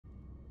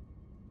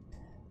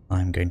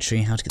I'm going to show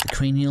you how to get the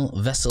Cranial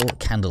Vessel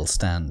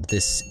Candlestand.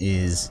 This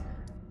is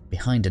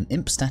behind an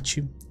imp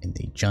statue in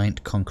the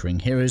giant conquering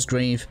hero's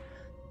grave.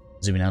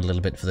 Zooming out a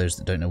little bit for those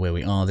that don't know where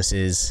we are, this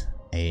is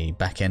a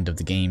back end of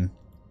the game.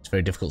 It's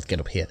very difficult to get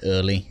up here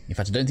early. In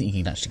fact, I don't think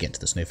you can actually get to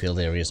the snowfield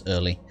areas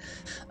early.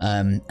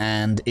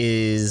 And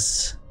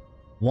is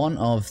one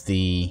of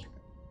the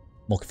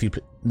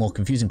more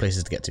confusing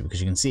places to get to,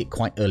 because you can see it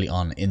quite early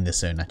on in this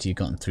zone after you've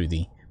gotten through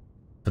the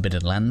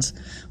Forbidden Lands.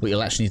 What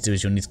you'll actually need to do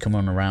is you'll need to come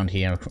on around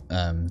here,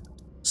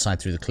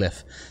 side through the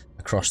cliff,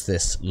 across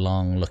this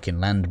long looking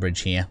land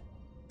bridge here,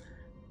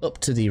 up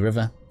to the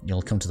river.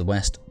 You'll come to the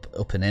west,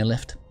 up an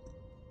airlift.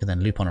 You can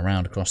then loop on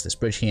around across this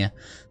bridge here,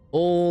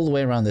 all the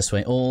way around this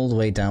way, all the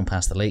way down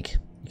past the lake.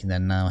 You can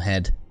then now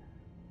head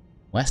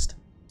west,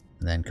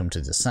 and then come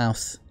to the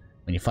south.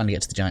 When you finally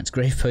get to the giant's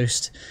grave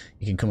post,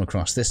 you can come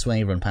across this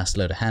way, run past a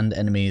load of hand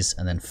enemies,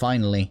 and then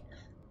finally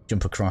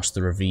jump across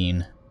the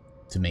ravine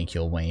to make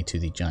your way to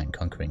the giant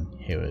conquering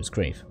hero's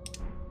grave.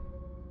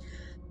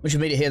 Once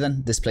you've made it here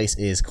then, this place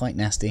is quite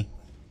nasty,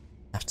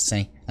 I have to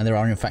say. And there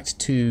are in fact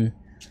two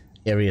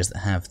areas that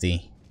have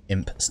the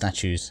imp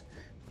statues.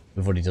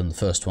 We've already done the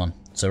first one.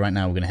 So right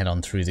now we're going to head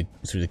on through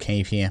the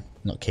cave here.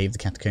 Not cave, the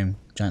catacomb,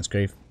 giant's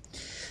grave.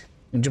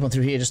 I'm going to jump on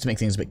through here just to make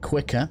things a bit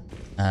quicker.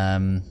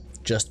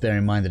 Just bear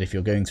in mind that if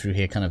you're going through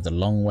here kind of the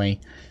long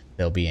way,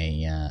 there'll be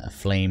a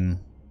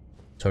flame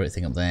turret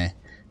thing up there.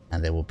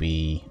 And there will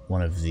be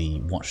one of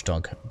the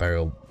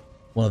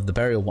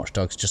burial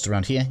watchdogs just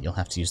around here. You'll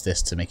have to use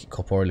this to make it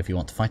corporeal if you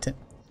want to fight it.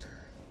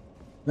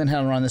 Then head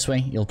on around this way.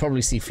 You'll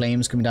probably see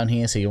flames coming down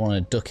here, so you want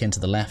to duck into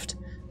the left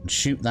and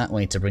shoot that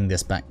way to bring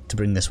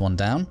this one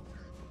down.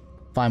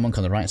 Fire monk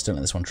on the right, so don't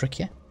let this one trick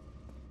you.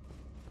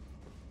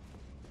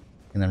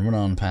 And then run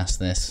on past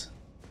this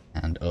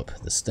and up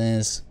the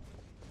stairs.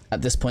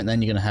 At this point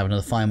then you're going to have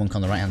another fire monk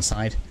on the right hand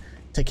side.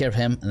 Take care of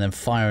him, and then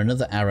fire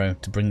another arrow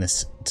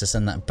to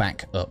send that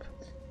back up.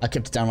 I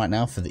kept it down right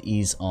now for the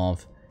ease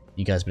of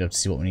you guys being able to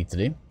see what we need to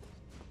do.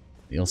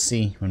 But you'll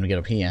see when we get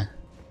up here.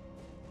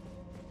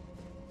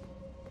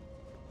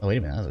 Oh, wait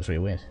a minute, that looks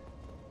really weird.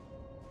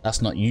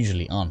 That's not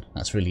usually on.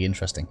 That's really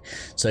interesting.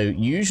 So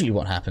usually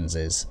what happens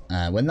is,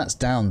 when that's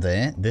down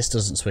there, this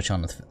doesn't switch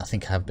on. I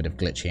think I have a bit of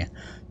glitch here.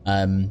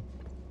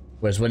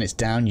 Whereas when it's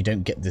down, you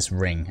don't get this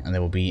ring, and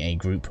there will be a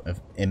group of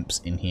imps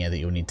in here that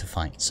you'll need to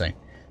fight. So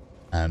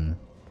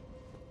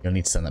you'll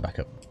need to send that back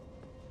up.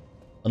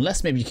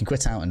 Unless maybe you can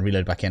quit out and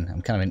reload back in.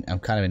 I'm kind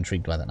of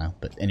intrigued by that now.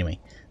 But anyway,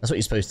 that's what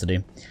you're supposed to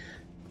do.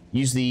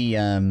 Use the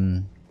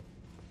use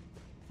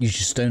your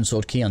stone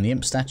sword key on the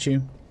imp statue,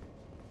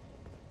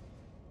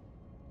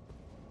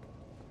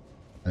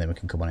 and then we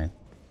can come on in.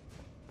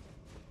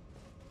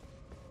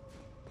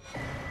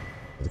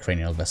 The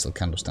Cranial Vessel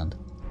Candlestand.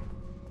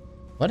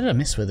 Why did I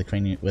miss where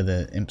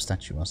the imp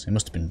statue was? It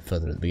must have been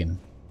further at the beginning.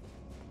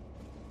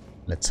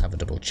 Let's have a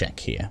double check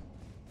here.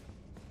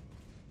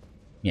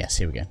 Yes,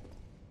 here we go.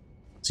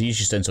 So use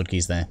your stone sword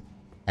keys there.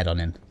 Head on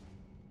in.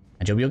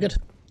 And you'll be all good.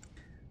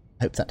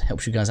 I hope that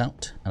helps you guys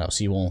out, and I'll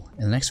see you all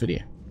in the next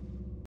video.